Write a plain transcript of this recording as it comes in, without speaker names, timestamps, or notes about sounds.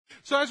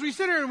So as we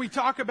sit here and we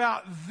talk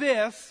about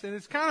this, and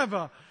it's kind of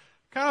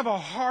a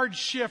hard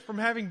shift from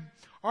having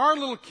our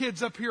little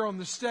kids up here on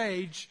the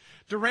stage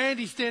to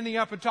Randy standing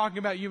up and talking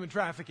about human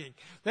trafficking.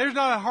 There's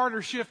not a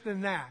harder shift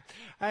than that.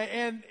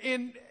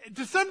 And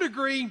to some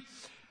degree,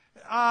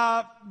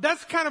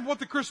 that's kind of what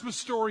the Christmas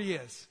story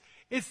is.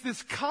 It's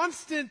this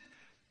constant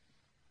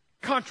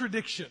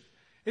contradiction.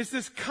 It's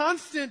this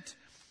constant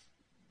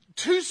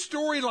two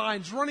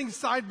storylines running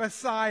side by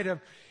side of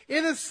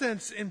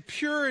innocence and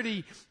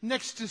purity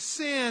next to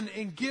sin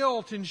and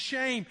guilt and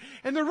shame.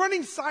 And they're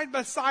running side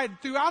by side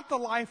throughout the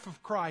life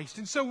of Christ.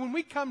 And so when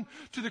we come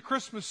to the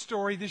Christmas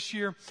story this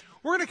year,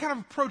 we're going to kind of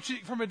approach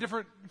it from a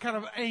different kind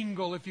of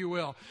angle, if you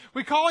will.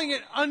 We're calling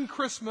it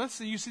Un-Christmas.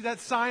 And you see that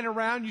sign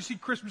around. You see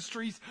Christmas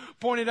trees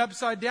pointed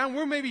upside down.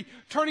 We're maybe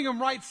turning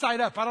them right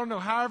side up. I don't know,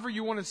 however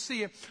you want to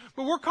see it.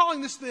 But we're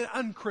calling this the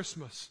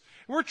Un-Christmas.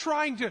 We're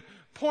trying to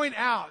point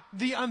out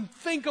the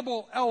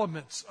unthinkable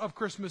elements of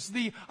Christmas,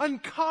 the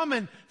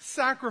uncommon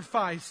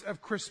sacrifice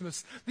of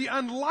Christmas, the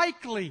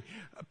unlikely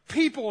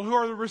people who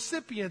are the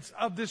recipients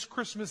of this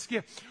Christmas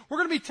gift. We're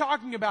going to be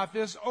talking about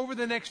this over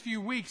the next few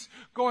weeks,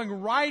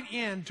 going right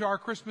into our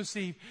Christmas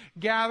Eve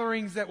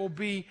gatherings that will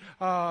be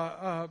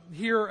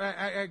here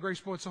at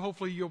Grace Point. So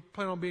hopefully you'll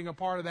plan on being a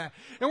part of that.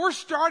 And we're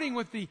starting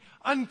with the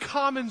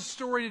uncommon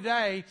story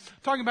today,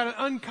 talking about an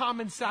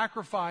uncommon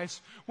sacrifice.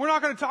 We're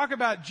not going to talk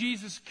about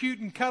Jesus cute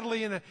and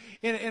cuddly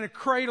in a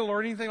cradle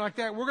or anything like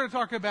that. We're going to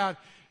talk about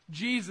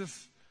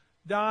Jesus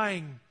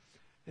dying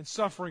and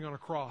suffering on a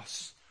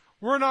cross.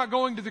 We're not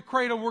going to the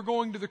cradle, we're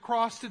going to the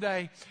cross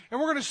today. And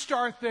we're going to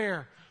start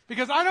there.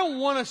 Because I don't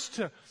want us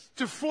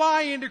to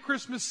fly into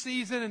Christmas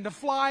season and to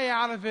fly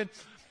out of it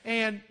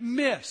and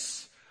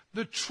miss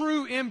the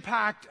true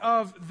impact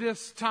of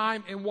this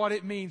time and what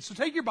it means. So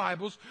take your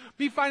Bibles,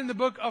 be finding the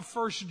book of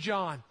 1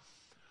 John.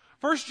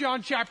 1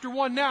 John chapter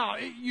 1. Now,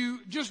 you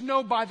just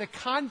know by the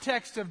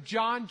context of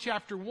John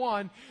chapter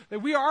 1 that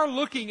we are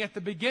looking at the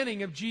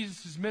beginning of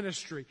Jesus'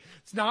 ministry.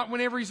 It's not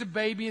whenever he's a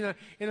baby in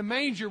a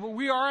manger, but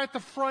we are at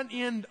the front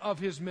end of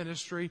his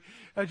ministry,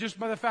 just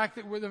by the fact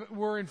that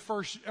we're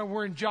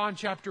in John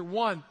chapter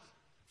 1.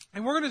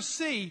 And we're going to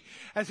see,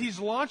 as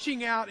he's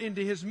launching out into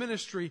his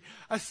ministry,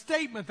 a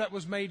statement that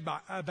was made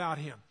about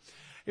him.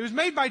 It was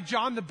made by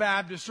John the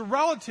Baptist, a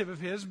relative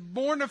of his,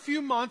 born a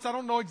few months. I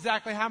don't know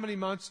exactly how many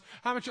months,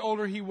 how much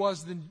older he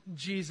was than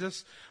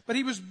Jesus. But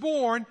he was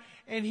born,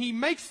 and he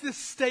makes this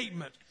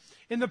statement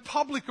in the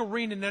public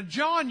arena. Now,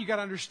 John, you got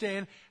to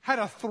understand, had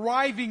a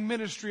thriving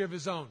ministry of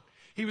his own.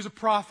 He was a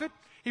prophet.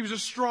 He was a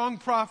strong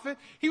prophet.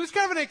 He was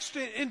kind of an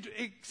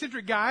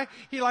eccentric guy.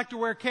 He liked to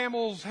wear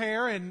camel's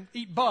hair and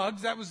eat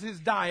bugs. That was his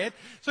diet.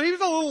 So he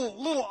was a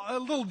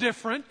little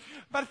different.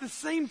 But at the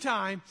same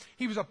time,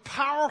 he was a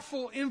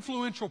powerful,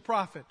 influential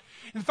prophet.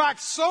 In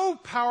fact, so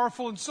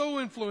powerful and so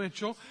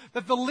influential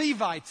that the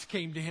Levites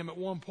came to him at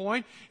one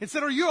point and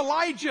said, "Are you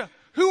Elijah?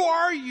 Who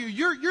are you?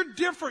 You're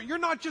different. You're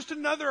not just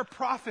another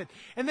prophet."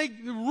 And they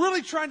were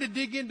really trying to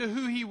dig into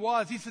who he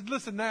was. He said,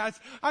 "Listen,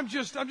 I'm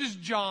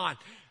just John.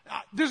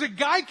 There's a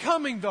guy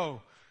coming,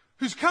 though,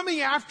 who's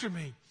coming after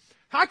me.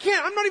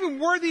 I'm not even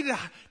worthy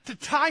to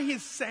tie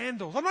his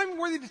sandals. I'm not even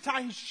worthy to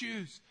tie his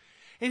shoes."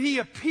 And he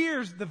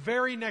appears the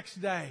very next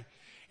day.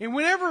 And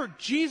whenever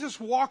Jesus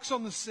walks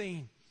on the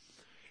scene,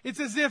 it's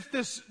as if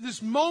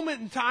this moment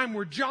in time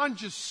where John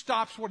just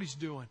stops what he's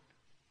doing.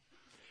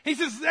 He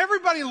says,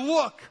 "Everybody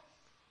look.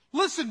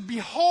 Listen,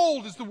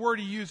 behold," is the word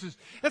he uses.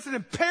 That's an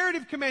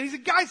imperative command. He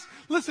said, "Guys,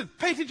 listen,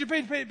 pay attention, pay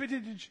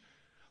attention.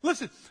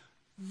 Listen,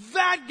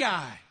 that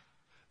guy,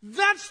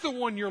 that's the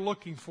one you're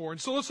looking for." And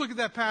so let's look at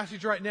that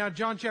passage right now,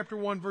 John chapter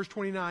 1, verse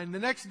 29. The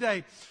next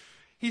day,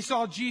 he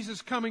saw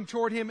Jesus coming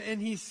toward him, and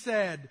he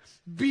said,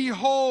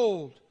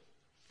 "Behold,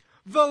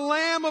 the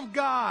Lamb of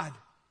God,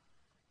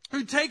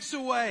 who takes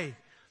away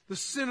the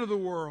sin of the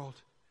world.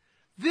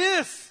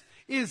 This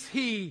is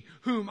he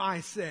whom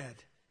I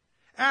said,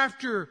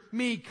 after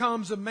me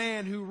comes a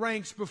man who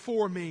ranks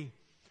before me,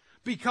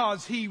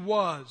 because he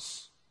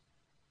was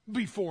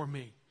before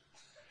me."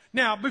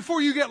 Now,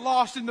 before you get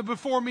lost in the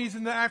before me's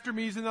and the after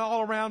me's and the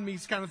all around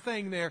me's kind of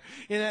thing there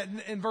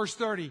in verse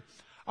 30,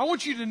 I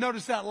want you to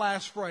notice that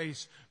last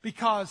phrase,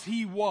 "because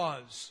he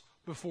was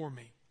before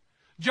me."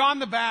 John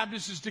the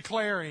Baptist is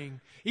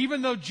declaring,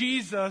 even though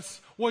Jesus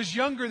was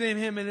younger than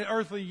him in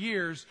earthly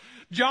years,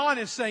 John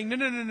is saying,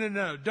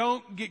 no,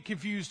 don't get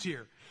confused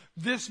here.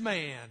 This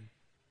man,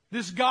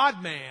 this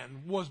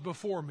God-man was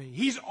before me.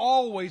 He's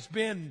always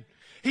been.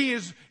 He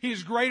is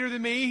greater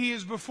than me. He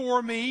is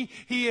before me.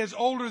 He is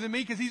older than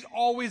me because he's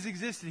always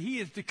existed. He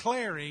is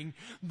declaring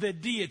the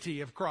deity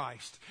of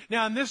Christ.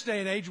 Now, in this day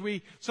and age,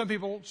 some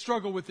people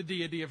struggle with the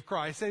deity of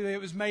Christ. Say that it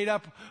was made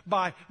up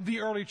by the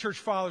early church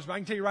fathers. But I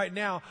can tell you right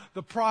now,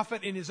 the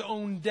prophet in his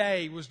own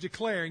day was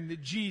declaring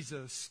that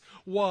Jesus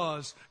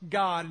was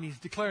God. And he's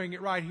declaring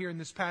it right here in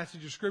this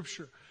passage of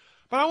Scripture.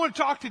 But I want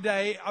to talk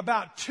today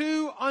about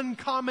two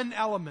uncommon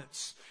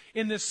elements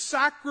in this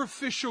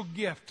sacrificial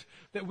gift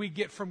that we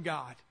get from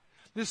God.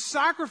 This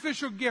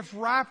sacrificial gift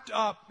wrapped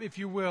up, if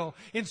you will,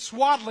 in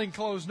swaddling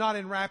clothes, not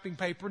in wrapping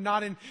paper,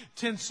 not in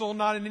tinsel,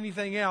 not in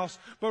anything else,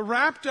 but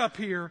wrapped up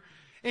here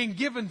and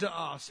given to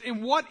us.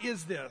 And what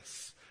is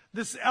this?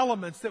 This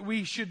elements that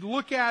we should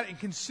look at and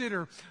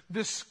consider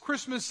this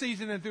Christmas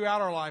season and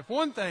throughout our life.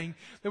 One thing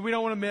that we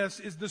don't want to miss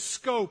is the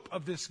scope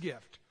of this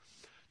gift.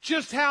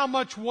 Just how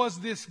much was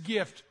this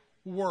gift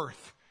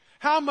worth?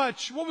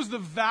 What was the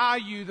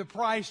value, the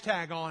price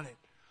tag on it?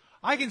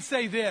 I can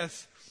say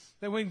this,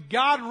 that when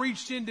God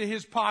reached into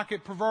his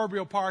pocket,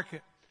 proverbial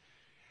pocket,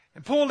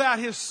 and pulled out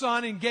his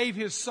son and gave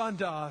his son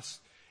to us,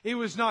 it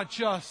was not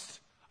just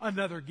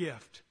another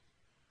gift.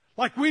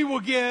 Like we will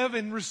give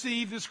and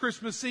receive this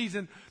Christmas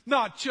season,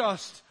 not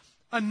just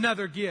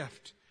another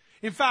gift.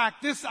 In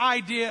fact, this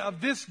idea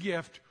of this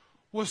gift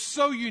was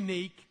so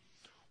unique,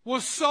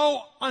 was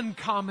so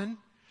uncommon.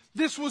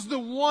 This was the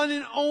one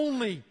and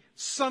only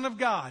Son of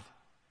God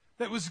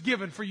that was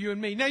given for you and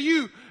me. Now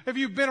if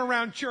you've been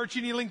around church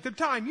any length of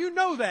time, you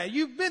know that.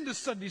 You've been to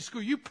Sunday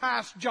school. You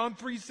passed John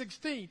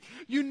 3:16.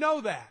 You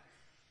know that.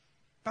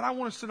 But I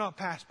want us to not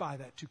pass by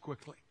that too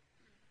quickly.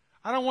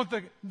 I don't want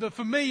the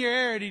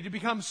familiarity to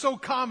become so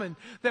common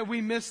that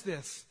we miss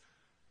this.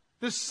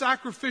 This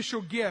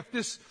sacrificial gift.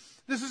 This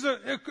is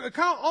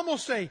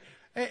almost a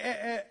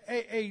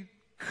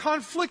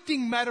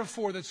conflicting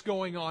metaphor that's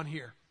going on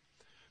here.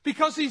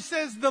 Because he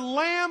says, the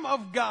Lamb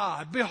of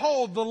God,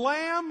 behold, the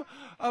Lamb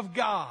of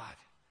God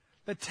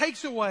that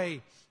takes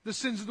away the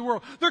sins of the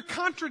world. They're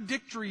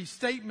contradictory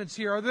statements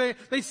here.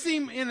 They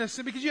seem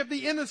innocent because you have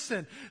the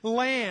innocent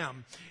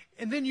lamb.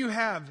 And then you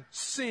have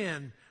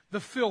sin, the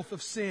filth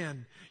of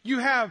sin. You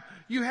have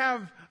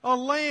a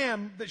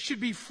lamb that should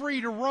be free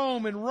to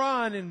roam and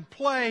run and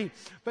play.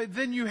 But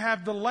then you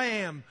have the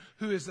lamb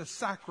who is a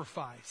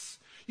sacrifice.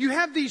 You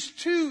have these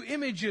two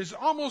images,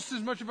 almost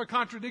as much of a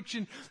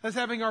contradiction as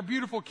having our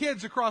beautiful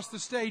kids across the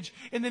stage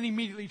and then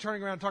immediately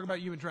turning around and talking about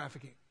human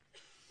trafficking.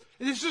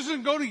 This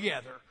doesn't go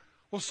together.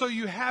 Well, so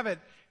you have it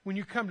when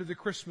you come to the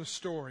Christmas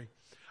story.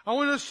 I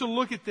want us to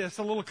look at this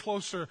a little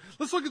closer.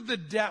 Let's look at the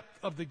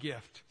depth of the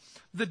gift.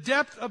 The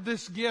depth of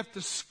this gift,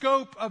 the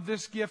scope of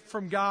this gift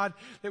from God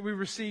that we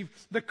receive,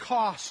 the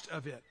cost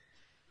of it.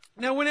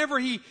 Now, whenever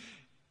he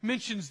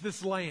mentions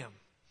this lamb,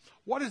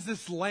 what is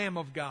this Lamb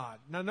of God?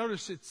 Now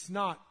notice it's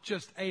not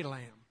just a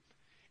lamb.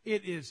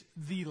 It is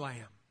the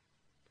Lamb.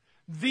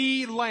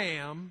 The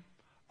Lamb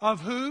of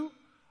who?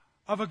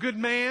 Of a good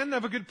man,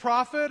 of a good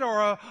prophet,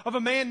 or of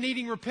a man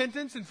needing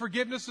repentance and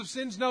forgiveness of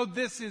sins? No,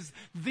 this is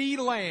the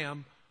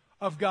Lamb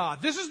of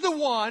God. This is the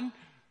one,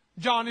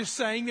 John is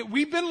saying, that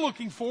we've been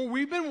looking for,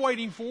 we've been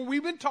waiting for,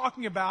 we've been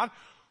talking about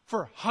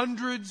for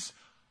hundreds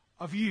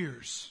of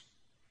years.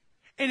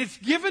 And it's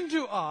given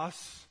to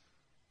us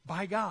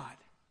by God.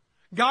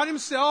 God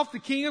himself, the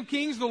King of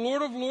Kings, the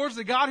Lord of Lords,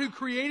 the God who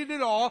created it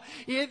all.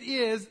 It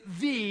is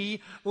the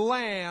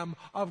Lamb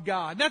of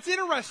God. That's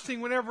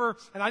interesting whenever,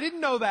 and I didn't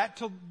know that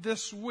till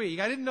this week.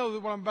 I didn't know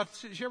what I'm about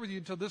to share with you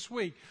until this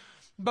week.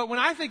 But when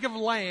I think of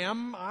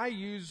lamb, I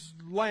use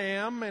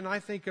lamb, and I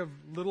think of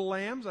little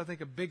lambs. I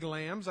think of big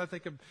lambs. I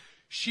think of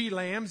she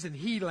lambs and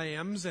he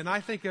lambs. And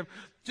I think of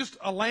just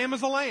a lamb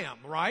as a lamb,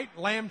 right?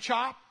 Lamb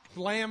chop,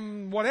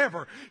 lamb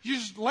whatever.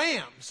 Just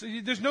lambs.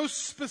 There's no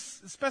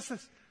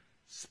specificity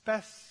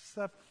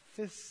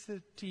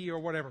or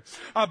whatever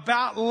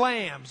about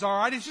lambs, all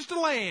right? It's just a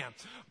lamb.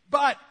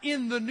 But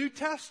in the New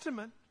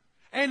Testament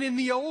and in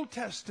the Old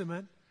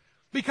Testament,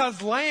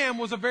 because lamb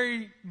was a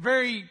very,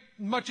 very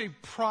much a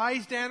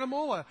prized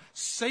animal, a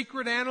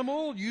sacred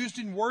animal, used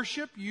in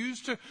worship,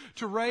 used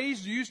to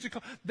raise,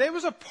 there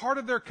was a part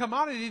of their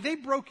commodity. They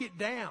broke it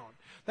down.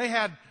 They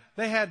had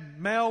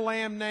male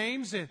lamb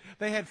names, and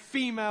they had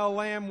female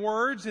lamb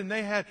words, and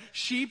they had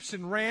sheeps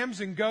and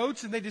rams and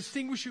goats, and they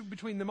distinguished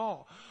between them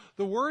all.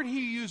 The word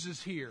he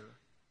uses here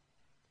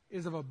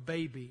is of a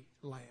baby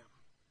lamb.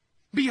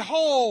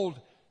 Behold,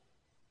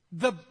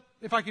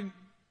 if I can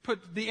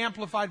put the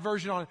amplified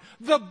version on it,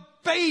 the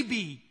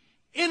baby,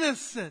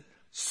 innocent,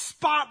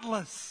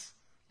 spotless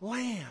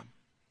Lamb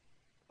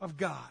of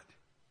God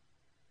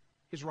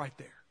is right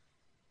there.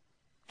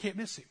 Can't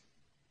miss him.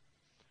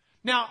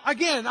 Now,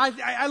 again,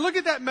 I look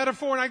at that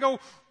metaphor and I go,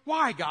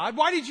 why, God?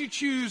 Why did you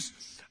choose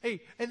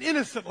an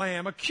innocent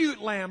lamb, a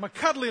cute lamb, a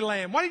cuddly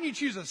lamb? Why didn't you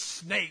choose a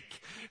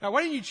snake?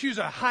 Why didn't you choose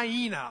a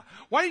hyena?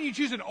 Why didn't you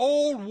choose an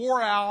old,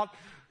 wore-out,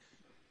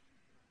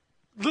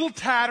 little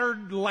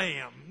tattered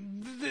lamb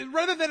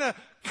rather than a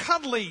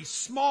cuddly,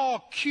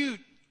 small,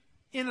 cute,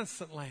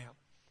 innocent lamb?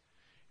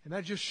 And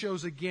that just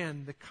shows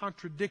again the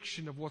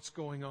contradiction of what's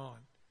going on.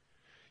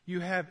 You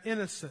have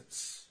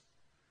innocence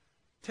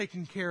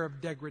taking care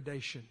of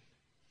degradation.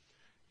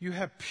 You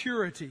have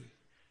purity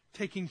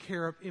taking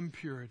care of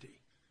impurity.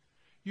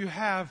 You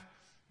have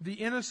the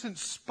innocent,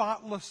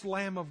 spotless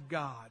Lamb of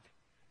God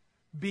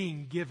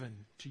being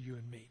given to you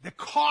and me. The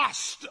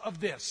cost of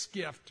this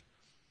gift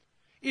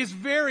is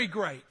very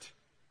great.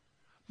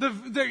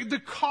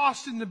 The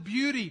cost and the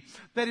beauty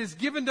that is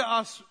given to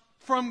us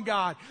from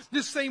God.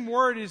 This same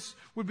word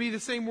would be the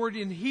same word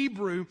in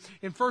Hebrew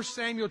in 1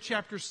 Samuel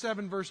chapter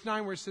 7 verse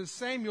 9, where it says,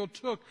 Samuel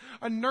took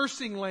a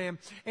nursing lamb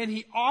and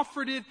he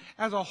offered it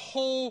as a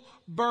whole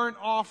burnt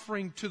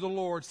offering to the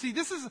Lord. See,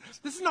 this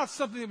is not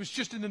something that was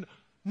just in the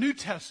New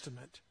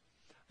Testament.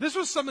 This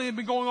was something that had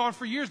been going on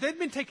for years. They'd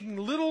been taking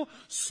little,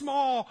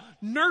 small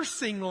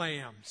nursing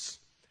lambs,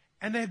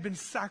 and they had been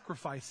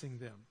sacrificing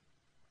them.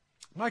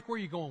 Mike, where are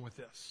you going with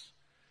this?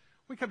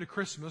 When we come to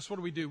Christmas,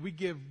 what do? We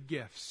give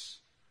gifts.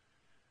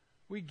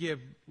 We give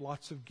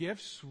lots of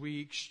gifts. We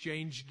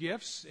exchange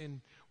gifts,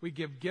 and we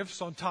give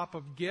gifts on top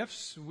of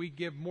gifts. We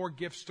give more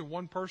gifts to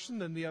one person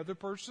than the other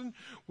person.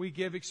 We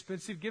give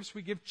expensive gifts.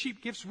 We give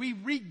cheap gifts. We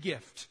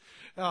re-gift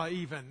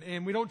even,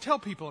 and we don't tell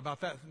people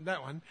about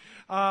that one.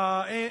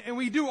 And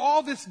we do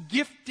all this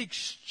gift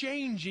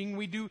exchanging.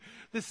 We do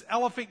this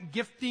elephant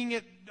gifting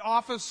at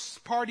office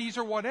parties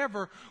or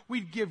whatever. We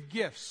give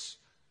gifts.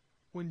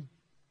 When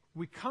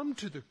we come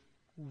to the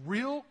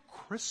real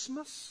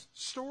Christmas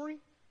story,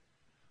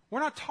 we're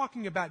not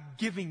talking about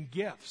giving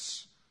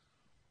gifts.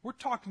 We're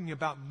talking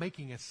about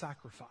making a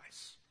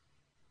sacrifice.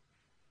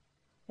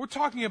 We're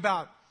talking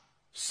about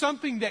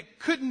something that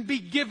couldn't be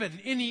given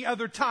any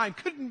other time,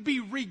 couldn't be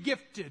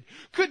regifted,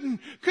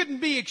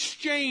 couldn't be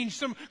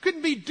exchanged,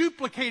 couldn't be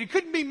duplicated,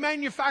 couldn't be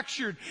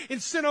manufactured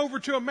and sent over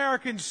to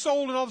America and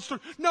sold and all the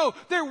stuff. No,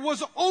 there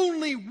was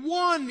only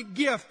one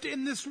gift,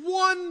 and this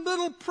one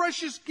little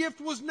precious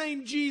gift was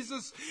named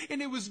Jesus,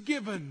 and it was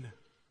given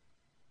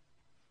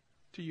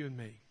to you and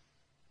me.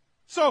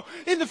 So,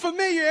 in the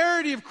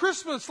familiarity of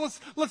Christmas,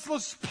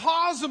 let's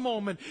pause a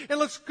moment and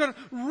let's kind of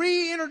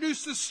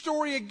reintroduce this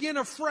story again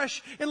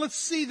afresh, and let's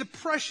see the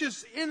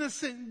precious,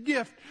 innocent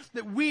gift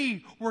that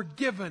we were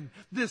given,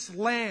 this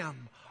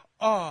Lamb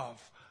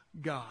of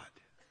God.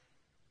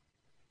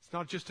 It's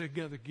not just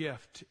another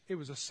gift; it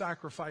was a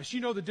sacrifice. You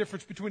know the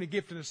difference between a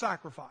gift and a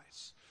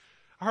sacrifice.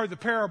 I heard the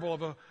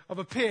parable of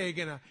a pig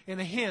and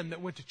a hen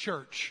that went to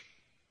church.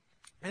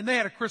 And they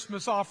had a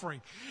Christmas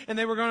offering. And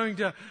they were going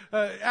to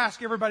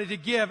ask everybody to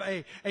give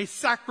a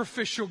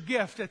sacrificial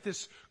gift at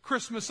this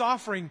Christmas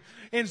offering.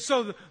 And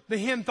so the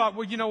hen thought,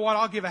 well, you know what?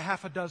 I'll give a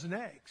half a dozen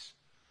eggs.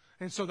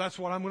 And so that's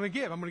what I'm going to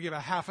give. I'm going to give a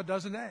half a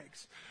dozen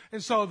eggs.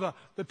 And so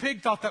the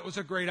pig thought that was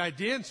a great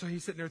idea. And so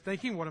he's sitting there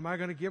thinking, what am I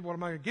going to give? What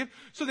am I going to give?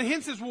 So the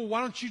hen says, well, why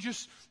don't you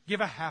just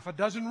give a half a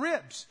dozen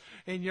ribs?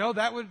 And, you know,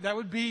 that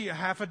would be a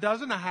half a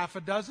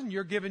dozen.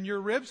 You're giving your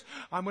ribs.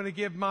 I'm going to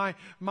give my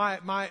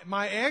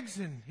eggs.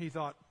 And he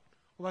thought,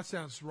 well, that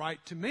sounds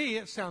right to me.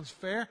 It sounds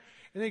fair. And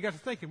then he got to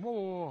thinking,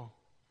 whoa.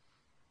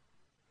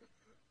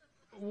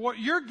 What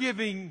you're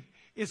giving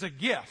is a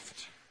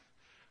gift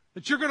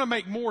that you're going to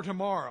make more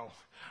tomorrow.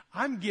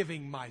 I'm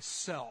giving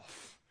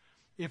myself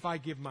if I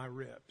give my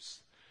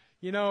ribs.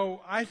 You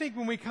know, I think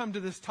when we come to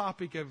this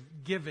topic of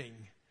giving,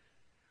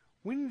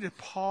 we need to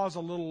pause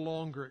a little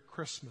longer at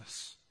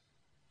Christmas.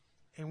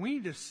 And we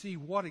need to see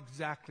what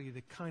exactly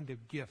the kind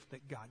of gift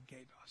that God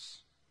gave us.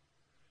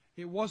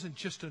 It wasn't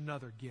just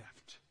another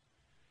gift.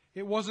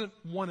 It wasn't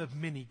one of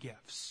many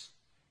gifts.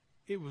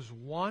 It was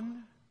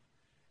one.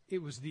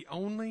 It was the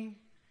only.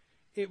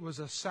 It was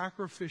a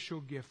sacrificial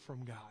gift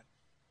from God.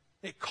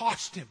 It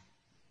cost Him.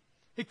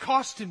 It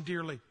cost Him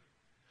dearly.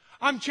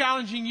 I'm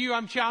challenging you,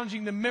 I'm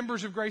challenging the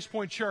members of Grace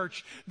Point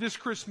Church this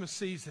Christmas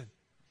season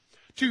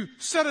to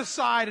set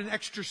aside an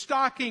extra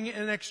stocking,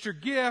 an extra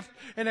gift,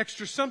 an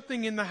extra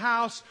something in the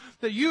house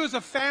that you as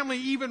a family,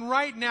 even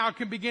right now,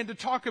 can begin to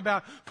talk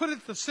about. Put it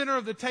at the center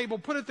of the table,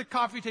 put it at the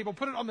coffee table,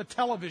 put it on the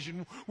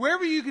television,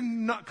 wherever you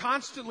can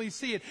constantly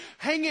see it.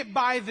 Hang it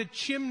by the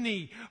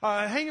chimney.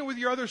 Hang it with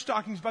your other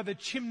stockings by the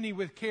chimney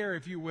with care,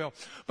 if you will.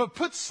 But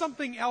put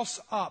something else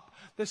up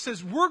that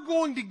says we're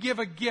going to give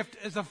a gift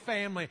as a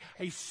family,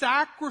 a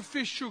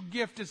sacrificial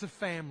gift as a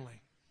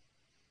family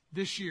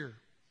this year.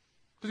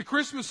 To the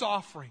Christmas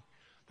offering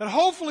that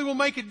hopefully will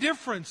make a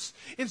difference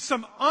in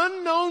some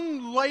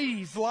unknown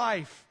lady's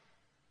life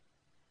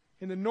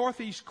in the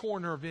northeast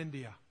corner of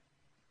India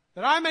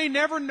that I may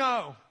never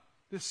know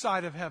this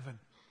side of heaven.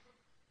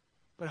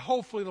 But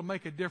hopefully it'll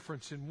make a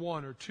difference in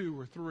one or two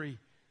or three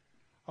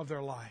of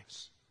their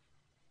lives.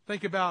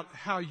 Think about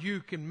how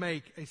you can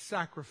make a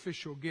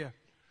sacrificial gift.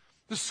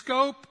 The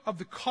scope of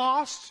the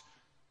cost,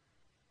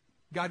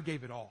 God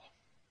gave it all.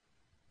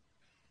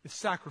 It's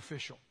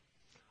sacrificial.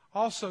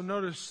 Also,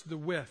 notice the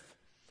width,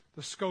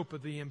 the scope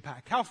of the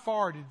impact. How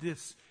far did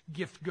this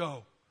gift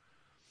go?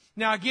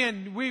 Now,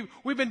 again,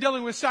 we've been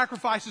dealing with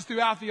sacrifices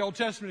throughout the Old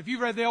Testament. If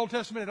you've read the Old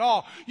Testament at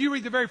all, you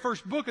read the very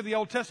first book of the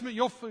Old Testament,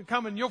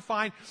 you'll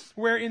find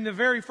where in the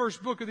very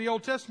first book of the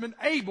Old Testament,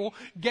 Abel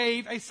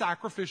gave a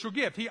sacrificial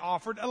gift. He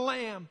offered a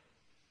lamb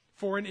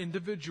for an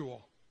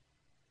individual.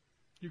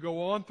 You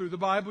go on through the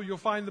Bible, you'll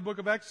find the book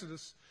of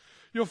Exodus.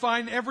 You'll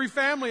find every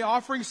family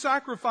offering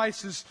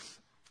sacrifices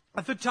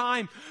at the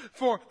time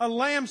for a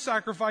lamb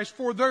sacrifice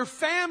for their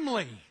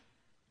family.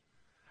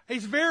 A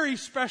very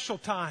special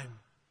time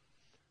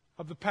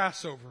of the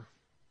Passover.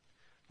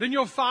 Then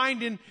you'll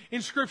find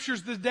in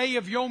Scriptures the day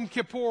of Yom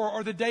Kippur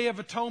or the Day of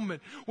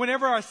Atonement,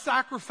 whenever a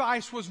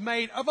sacrifice was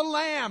made of a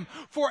lamb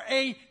for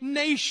a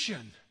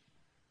nation.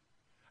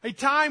 A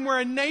time where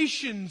a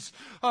nation's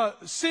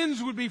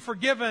sins would be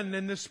forgiven,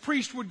 and this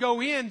priest would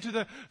go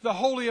into the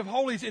Holy of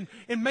Holies and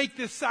make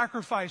this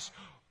sacrifice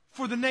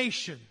for the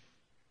nation.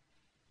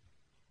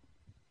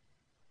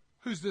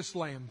 Who's this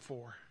lamb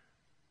for?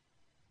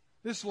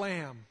 This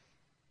lamb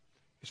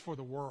is for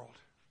the world.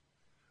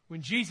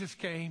 When Jesus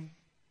came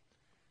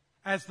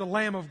as the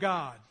Lamb of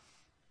God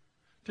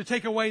to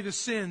take away the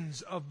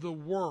sins of the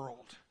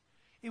world,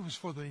 it was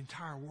for the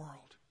entire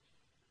world.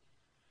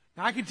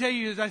 Now, I can tell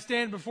you as I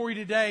stand before you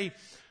today,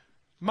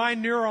 my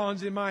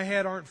neurons in my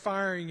head aren't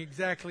firing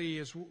exactly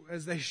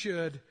as they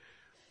should.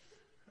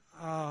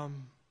 I've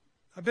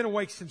been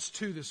awake since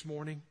 2 this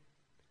morning.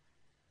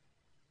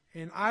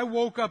 And I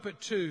woke up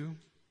at 2,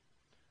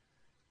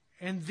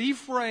 and the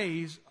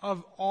phrase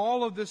of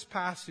all of this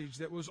passage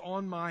that was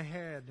on my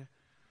head,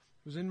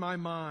 was in my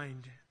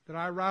mind, that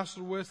I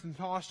wrestled with and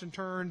tossed and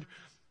turned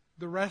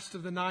the rest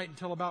of the night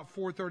until about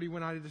 4:30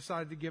 when I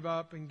decided to give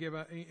up and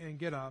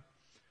get up,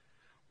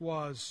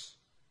 was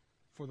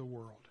for the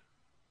world.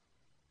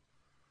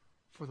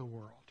 For the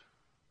world.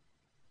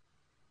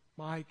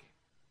 Mike,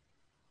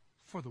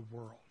 for the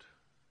world.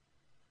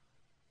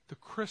 The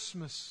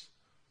Christmas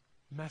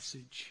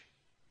message,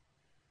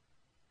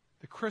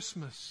 the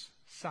Christmas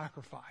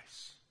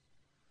sacrifice,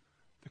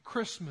 the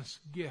Christmas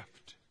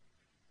gift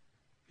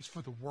is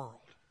for the world.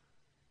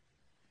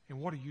 And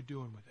what are you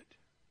doing with it?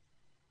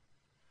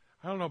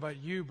 I don't know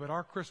about you, but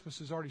our Christmas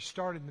has already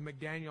started in the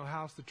McDaniel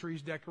house. The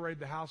tree's decorated,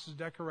 the house is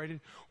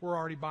decorated. We're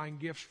already buying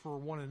gifts for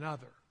one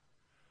another.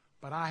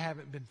 But I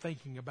haven't been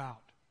thinking about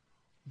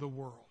the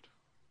world.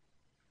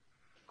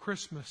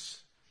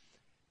 Christmas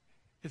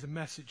is a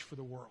message for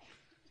the world.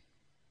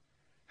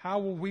 How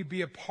will we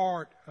be a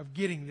part of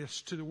getting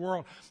this to the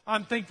world?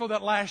 I'm thankful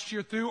that last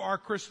year through our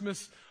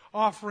Christmas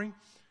offering,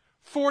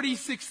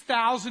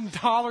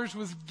 $46,000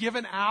 was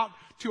given out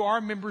to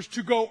our members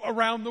to go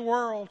around the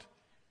world.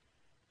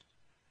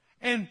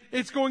 And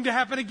it's going to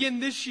happen again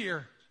this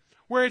year,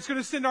 where it's going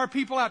to send our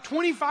people out.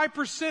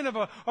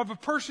 25% of a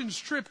person's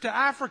trip to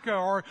Africa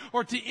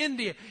or to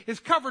India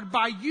is covered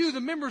by you, the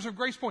members of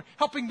Grace Point,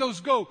 helping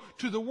those go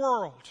to the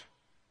world.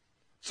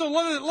 So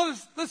let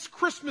us, this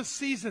Christmas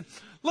season,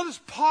 let us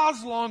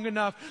pause long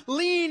enough,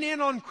 lean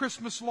in on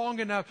Christmas long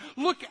enough,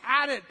 look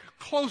at it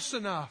close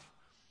enough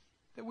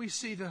that we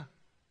see the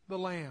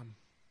Lamb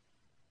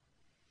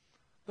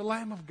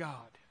of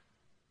God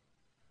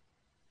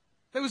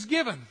that was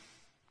given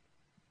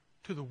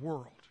to the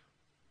world.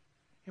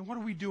 And what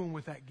are we doing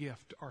with that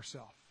gift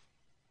ourselves?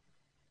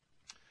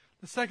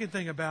 The second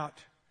thing about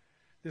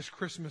this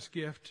Christmas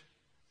gift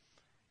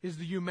is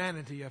the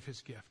humanity of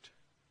His gift.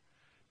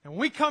 Now, when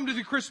we come to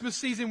the Christmas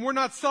season, we're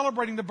not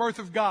celebrating the birth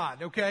of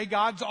God, okay?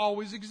 God's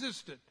always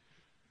existed.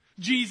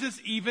 Jesus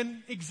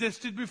even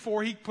existed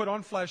before He put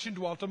on flesh and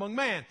dwelt among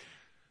man.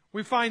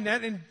 We find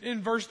that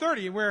in verse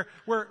 30, where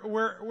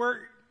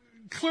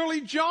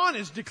clearly John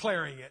is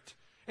declaring it.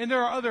 And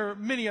there are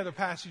many other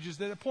passages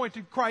that point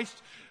to Christ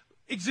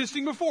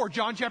existing before.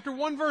 John chapter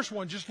 1, verse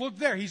 1. Just look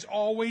there. He's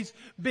always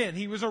been.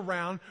 He was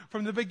around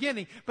from the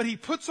beginning. But He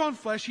puts on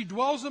flesh. He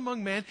dwells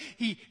among men.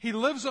 He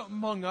lives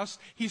among us.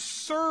 He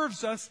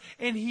serves us.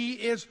 And He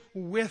is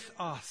with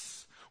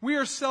us. We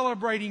are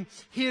celebrating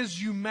His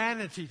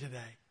humanity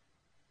today.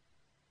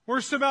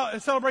 We're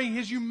celebrating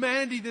His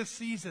humanity this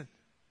season.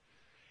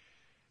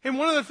 And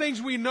one of the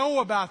things we know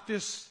about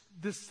this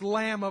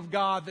Lamb of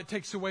God that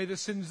takes away the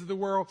sins of the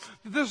world,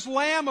 this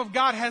Lamb of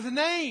God has a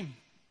name.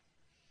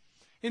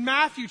 In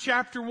Matthew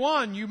chapter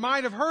 1, you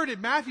might have heard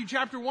it. Matthew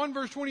chapter 1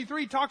 verse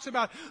 23 talks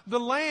about the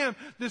Lamb,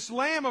 this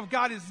Lamb of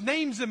God. His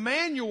name's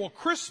Emmanuel,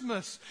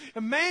 Christmas.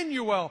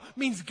 Emmanuel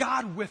means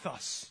God with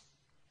us.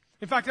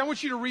 In fact, I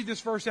want you to read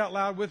this verse out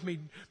loud with me.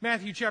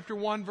 Matthew chapter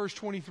 1 verse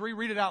 23.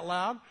 Read it out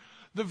loud.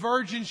 The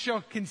virgin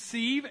shall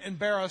conceive and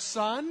bear a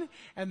son,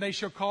 and they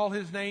shall call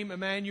His name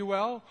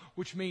Emmanuel,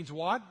 which means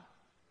what?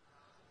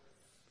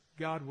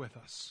 God with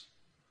us.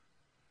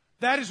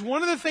 That is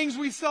one of the things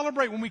we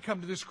celebrate when we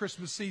come to this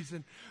Christmas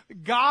season.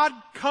 God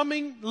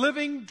coming,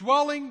 living,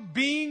 dwelling,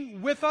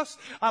 being with us.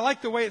 I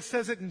like the way it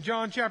says it in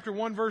John chapter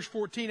 1 verse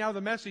 14 out of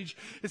the Message.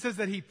 It says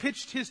that He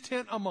pitched His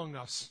tent among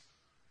us.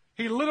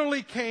 He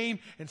literally came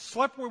and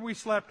slept where we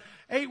slept,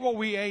 ate what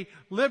we ate,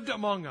 lived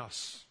among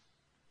us.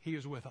 He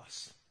is with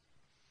us.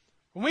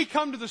 When we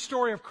come to the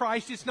story of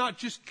Christ, it's not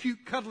just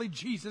cute, cuddly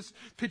Jesus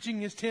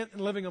pitching His tent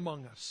and living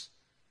among us.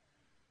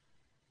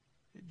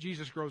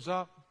 Jesus grows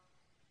up.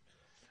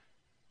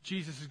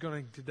 Jesus is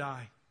going to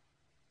die.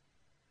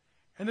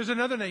 And there's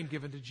another name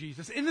given to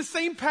Jesus. In the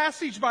same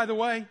passage, by the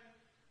way.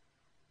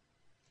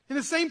 In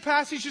the same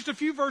passage, just a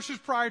few verses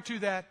prior to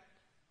that.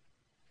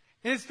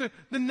 And it's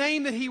the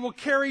name that He will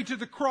carry to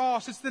the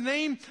cross. It's the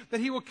name that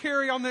He will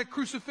carry on that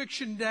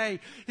crucifixion day.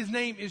 His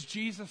name is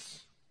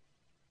Jesus.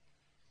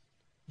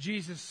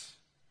 Jesus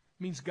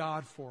means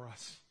God for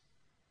us.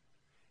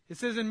 It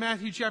says in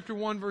Matthew chapter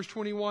 1 verse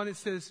 21, it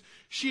says,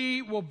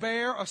 she will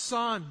bear a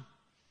son,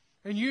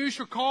 And you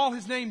shall call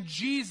his name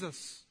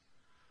Jesus,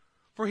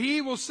 for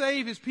he will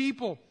save his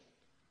people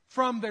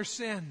from their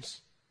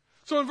sins.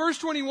 So in verse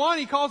 21,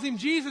 he calls him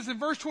Jesus. In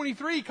verse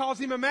 23, he calls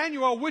him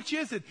Emmanuel. Which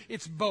is it?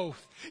 It's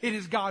both. It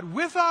is God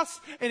with us,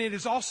 and it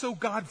is also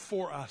God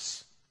for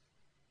us.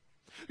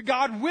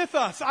 God with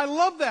us. I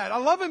love that. I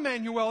love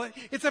Emmanuel.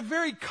 It's a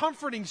very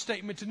comforting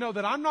statement to know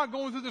that I'm not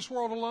going through this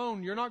world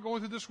alone. You're not going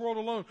through this world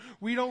alone.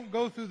 We don't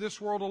go through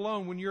this world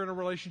alone when you're in a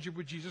relationship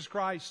with Jesus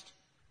Christ.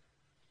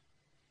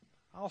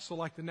 I also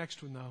like the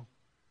next one, though,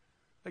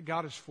 that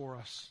God is for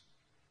us.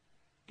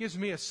 It gives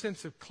me a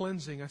sense of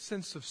cleansing, a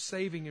sense of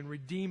saving and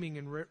redeeming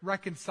and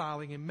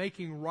reconciling and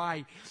making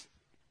right,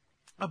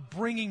 of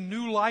bringing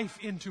new life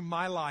into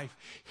my life.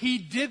 He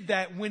did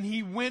that when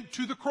he went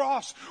to the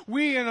cross.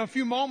 We, in a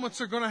few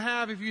moments, are going to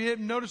have, if you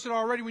hadn't noticed it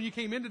already when you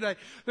came in today,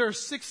 there are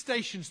 6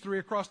 stations, 3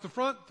 across the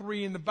front,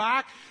 3 in the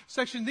back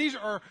section. These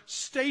are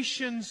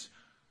stations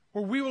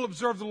where we will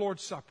observe the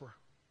Lord's Supper,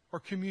 or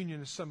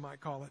communion as some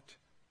might call it,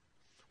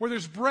 where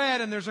there's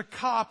bread and there's a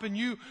cup, and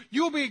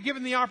you'll be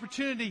given the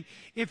opportunity,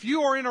 if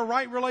you are in a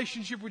right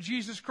relationship with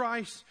Jesus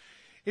Christ,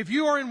 if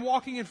you are in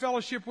walking in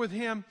fellowship with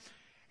him,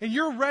 and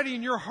you're ready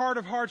in your heart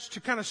of hearts to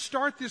kind of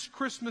start this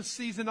Christmas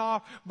season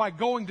off by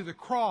going to the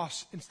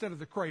cross instead of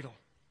the cradle.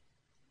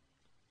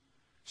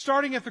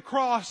 Starting at the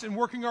cross and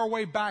working our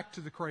way back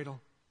to the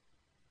cradle.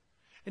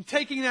 And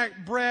taking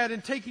that bread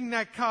and taking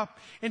that cup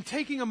and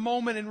taking a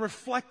moment and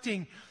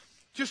reflecting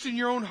just in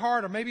your own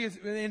heart, or maybe as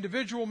an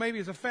individual, maybe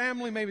as a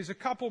family, maybe as a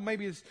couple,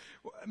 maybe as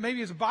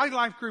a body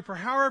life group, or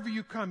however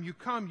you come, you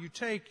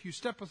take, you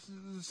step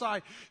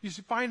aside, you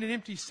find an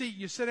empty seat,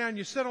 you sit down,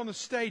 you sit on the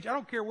stage. I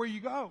don't care where you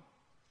go.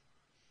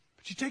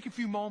 But you take a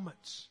few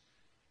moments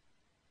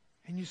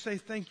and you say,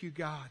 thank you,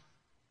 God,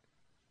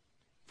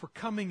 for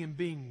coming and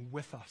being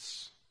with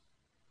us.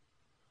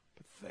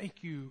 But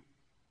thank you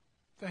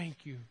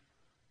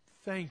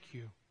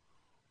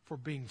for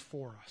being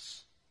for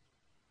us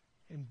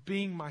and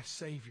being my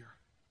Savior.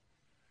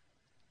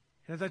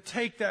 And as I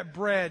take that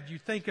bread, you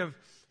think of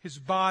his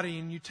body,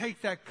 and you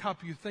take that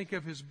cup, you think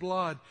of his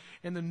blood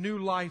and the new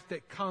life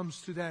that comes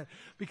through that.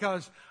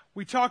 Because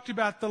we talked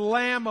about the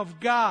Lamb of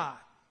God.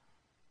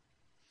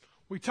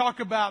 We talk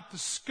about the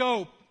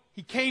scope.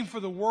 He came for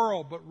the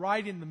world, but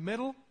right in the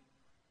middle,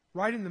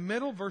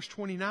 verse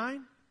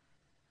 29,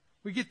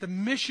 we get the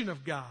mission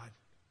of God.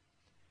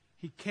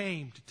 He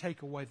came to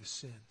take away the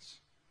sins.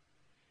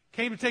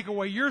 Came to take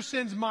away your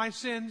sins, my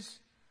sins,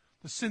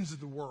 the sins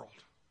of the world.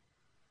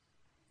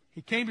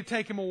 He came to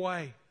take them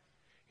away,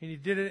 and he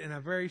did it in a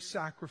very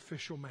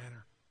sacrificial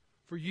manner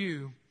for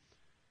you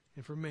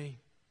and for me.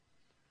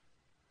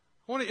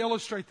 I want to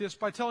illustrate this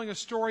by telling a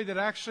story that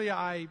actually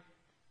I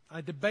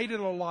debated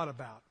a lot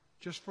about,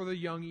 just for the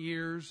young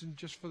ears and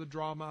just for the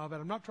drama of it.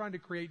 I'm not trying to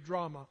create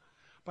drama,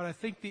 but I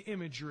think the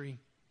imagery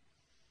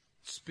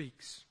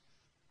speaks.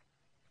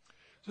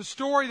 It's a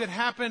story that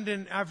happened,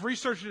 and I've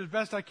researched it as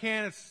best I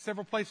can. It's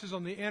several places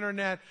on the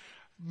internet,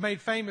 made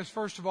famous,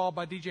 first of all,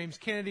 by D. James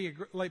Kennedy,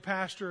 a late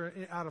pastor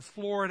out of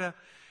Florida.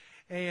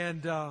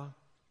 And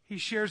he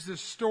shares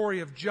this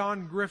story of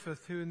John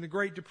Griffith, who in the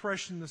Great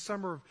Depression in the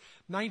summer of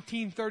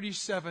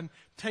 1937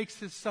 takes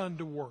his son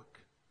to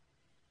work.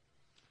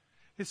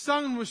 His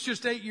son was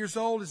just 8 years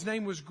old. His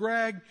name was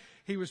Greg.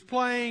 He was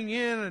playing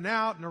in and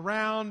out and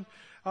around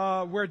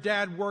where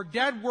Dad worked.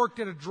 Dad worked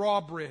at a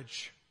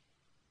drawbridge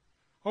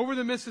over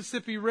the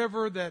Mississippi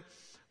River that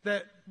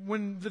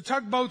when the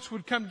tugboats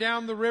would come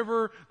down the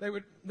river, they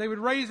would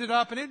raise it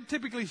up, and it would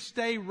typically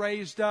stay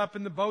raised up,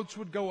 and the boats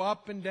would go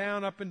up and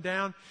down, up and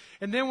down.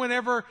 And then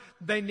whenever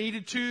they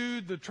needed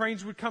to, the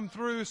trains would come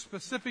through,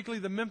 specifically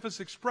the Memphis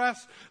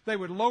Express. They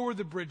would lower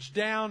the bridge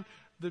down.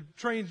 The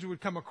trains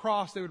would come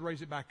across. They would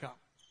raise it back up.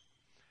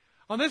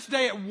 On this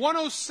day at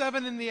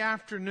 1:07 in the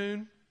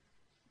afternoon,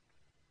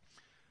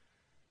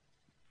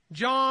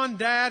 John,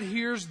 Dad,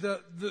 hears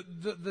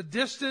the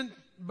distant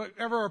but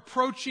ever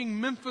approaching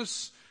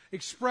Memphis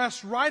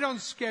Express right on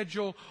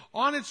schedule,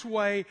 on its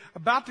way,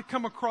 about to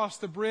come across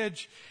the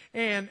bridge.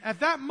 And at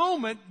that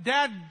moment,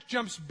 Dad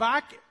jumps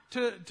back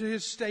to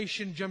his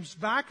station, jumps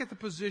back at the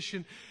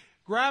position,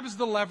 grabs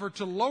the lever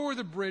to lower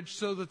the bridge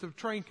so that the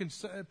train can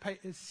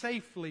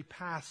safely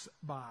pass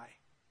by.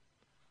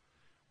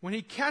 When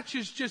he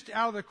catches just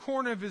out of the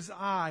corner of his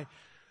eye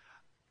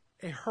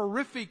a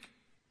horrific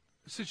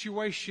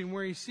situation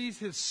where he sees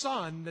his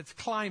son that's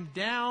climbed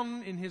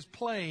down in his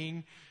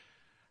plane,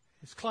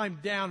 has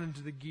climbed down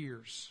into the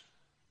gears.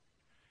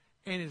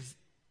 And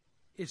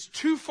it's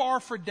too far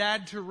for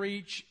Dad to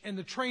reach, and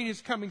the train is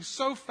coming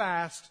so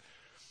fast.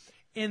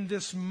 In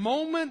this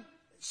moment,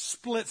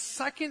 split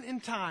second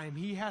in time,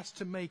 he has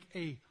to make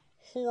a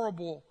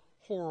horrible,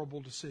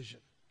 horrible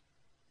decision.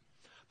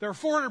 There are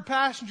 400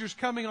 passengers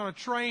coming on a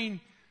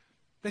train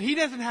that he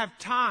doesn't have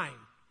time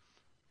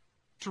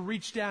to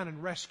reach down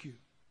and rescue.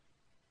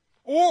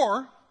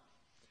 Or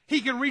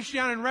he can reach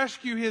down and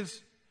rescue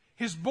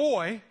his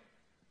boy,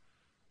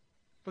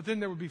 but then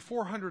there would be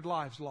 400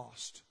 lives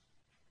lost.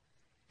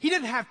 He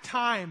didn't have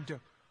time to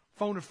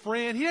phone a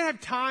friend. He didn't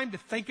have time to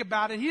think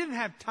about it. He didn't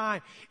have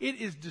time. It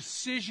is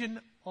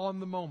decision on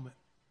the moment,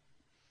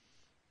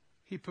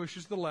 he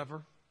pushes the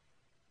lever,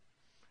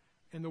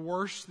 and the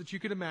worst that you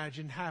could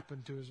imagine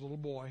happened to his little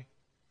boy.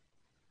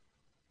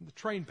 The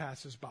train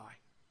passes by.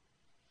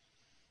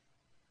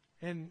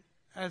 And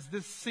as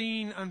this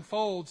scene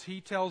unfolds,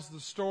 he tells the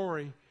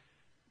story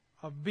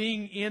of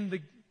being in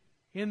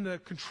the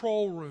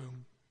control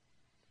room,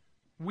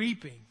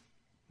 weeping,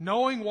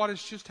 knowing what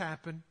has just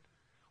happened,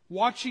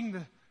 watching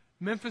the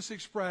Memphis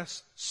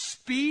Express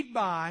speed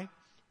by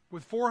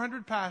with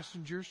 400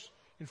 passengers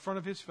in front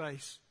of his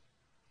face.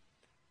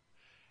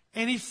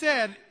 And he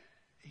said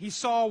he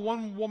saw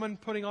one woman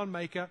putting on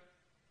makeup.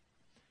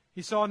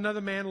 He saw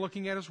another man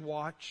looking at his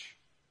watch.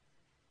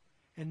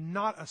 And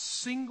not a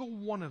single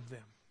one of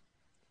them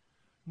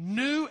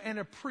knew and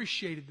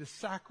appreciated the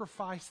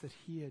sacrifice that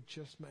he had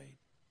just made.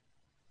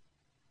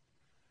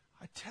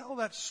 I tell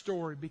that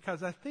story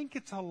because I think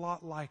it's a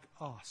lot like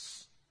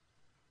us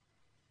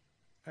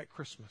at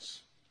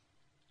Christmas,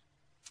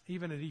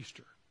 even at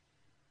Easter.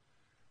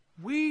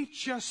 We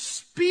just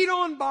speed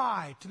on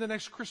by to the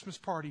next Christmas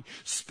party,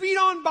 speed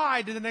on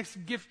by to the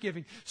next gift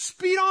giving,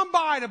 speed on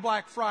by to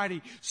Black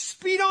Friday,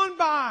 speed on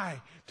by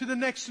to the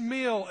next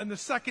meal and the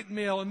second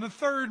meal and the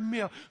third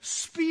meal,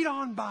 speed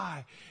on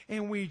by,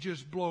 and we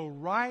just blow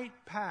right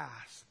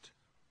past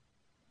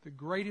the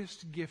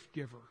greatest gift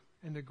giver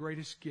and the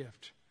greatest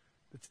gift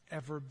that's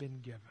ever been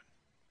given.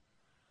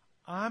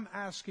 I'm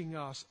asking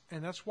us,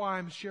 and that's why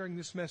I'm sharing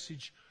this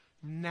message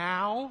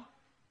now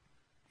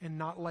and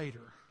not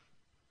later,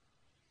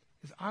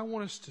 is I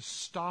want us to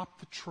stop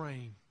the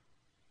train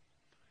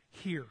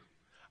here.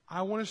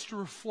 I want us to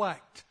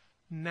reflect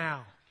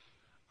now.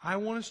 I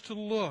want us to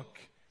look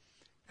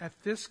at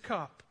this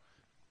cup,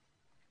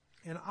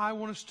 and I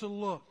want us to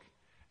look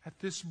at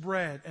this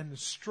bread and the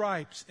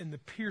stripes and the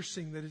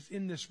piercing that is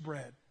in this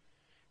bread.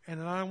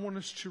 And I want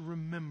us to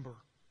remember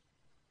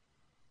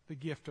the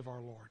gift of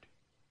our Lord.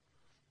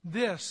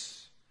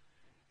 This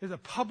is a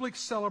public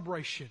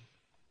celebration,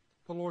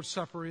 the Lord's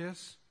Supper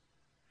is.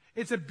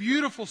 It's a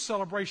beautiful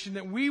celebration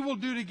that we will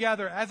do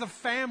together as a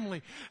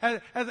family,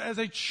 as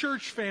a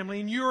church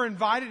family. And you're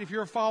invited, if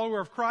you're a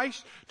follower of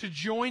Christ, to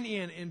join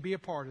in and be a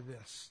part of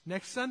this.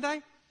 Next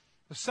Sunday,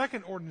 the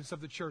second ordinance of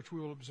the church we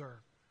will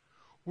observe.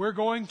 We're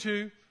going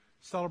to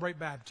celebrate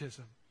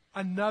baptism.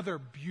 Another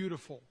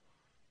beautiful,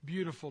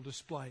 beautiful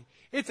display.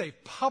 It's a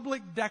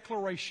public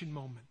declaration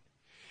moment.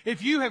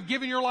 If you have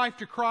given your life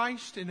to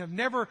Christ and have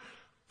never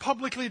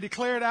publicly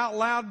declared out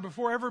loud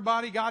before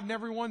everybody, God and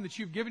everyone, that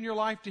you've given your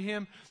life to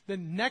Him,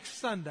 then next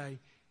Sunday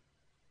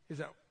is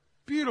a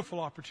beautiful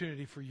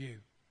opportunity for you.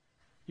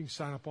 You can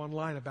sign up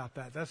online about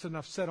that. That's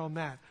enough said on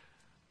that.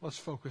 Let's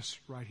focus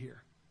right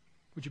here.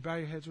 Would you bow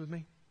your heads with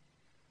me?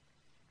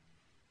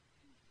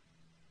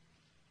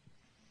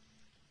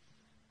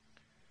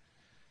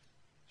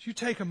 You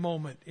take a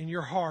moment in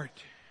your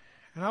heart,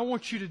 and I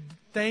want you to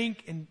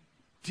think and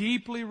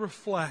deeply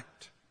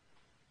reflect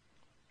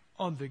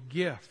on the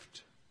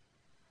gift,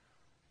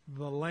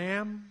 the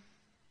Lamb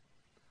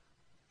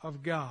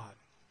of God.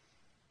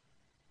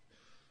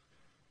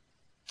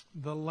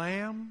 The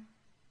Lamb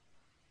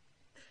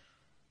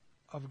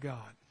of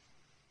God.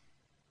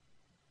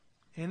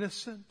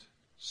 Innocent,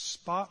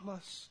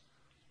 spotless,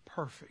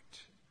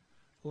 perfect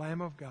Lamb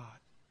of God,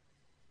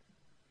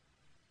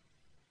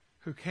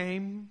 who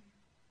came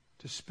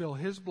to spill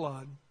His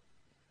blood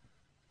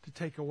to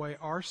take away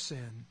our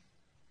sin,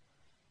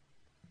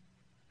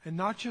 and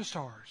not just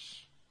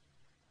ours,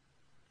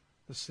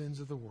 the sins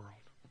of the world.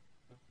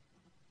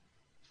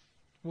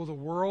 Will the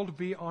world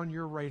be on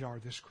your radar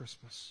this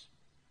Christmas?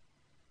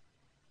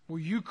 Will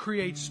you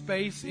create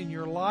space in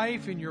your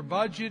life, in your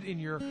budget, in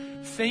your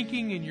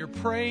thinking, in your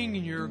praying,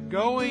 in your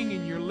going,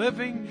 in your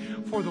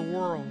living for the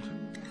world?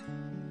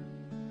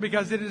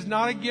 Because it is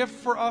not a gift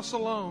for us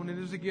alone, it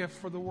is a gift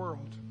for the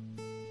world.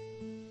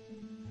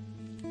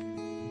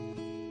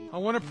 I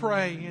want to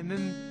pray, and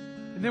then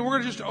we're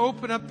going to just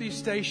open up these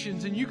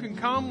stations, and you can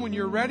come when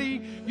you're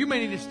ready. You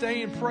may need to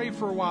stay and pray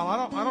for a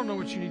while. I don't know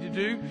what you need to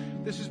do.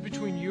 This is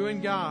between you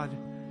and God.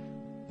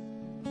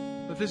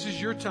 But this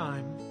is your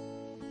time.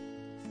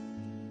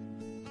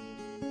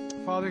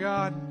 Father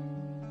God,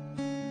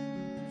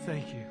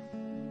 thank you.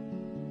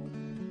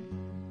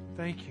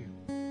 Thank you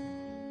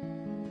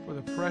for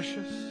the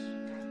precious,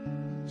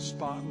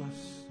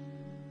 spotless,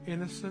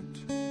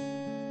 innocent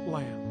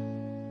Lamb.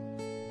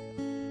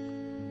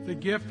 The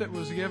gift that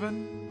was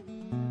given,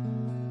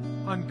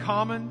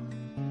 uncommon,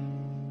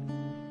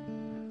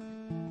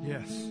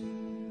 yes.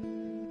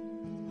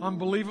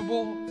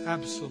 Unbelievable,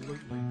 absolutely.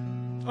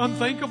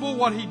 Unthinkable,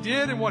 what He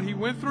did and what He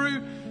went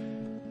through,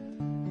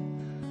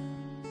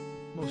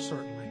 most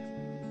certainly.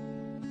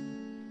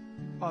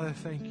 Father,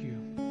 thank you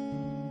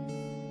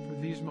for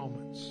these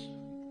moments.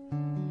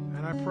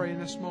 And I pray in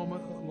this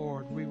moment,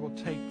 Lord, we will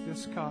take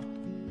this cup,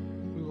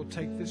 we will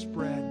take this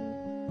bread,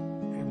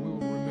 and we will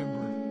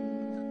remember.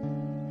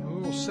 And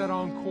we will set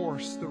on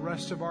course the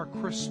rest of our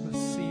Christmas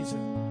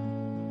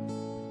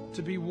season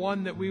to be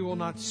one that we will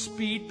not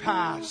speed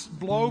past,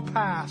 blow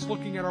past,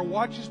 looking at our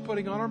watches,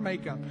 putting on our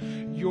makeup,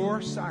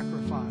 your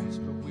sacrifice,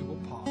 but we will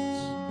pause.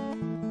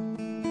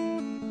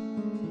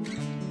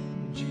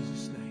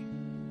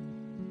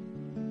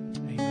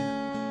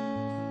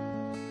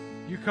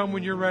 come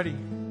when you're ready.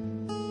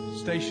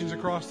 Stations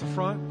across the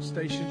front,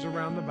 stations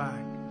around the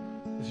back.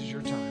 This is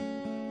your time.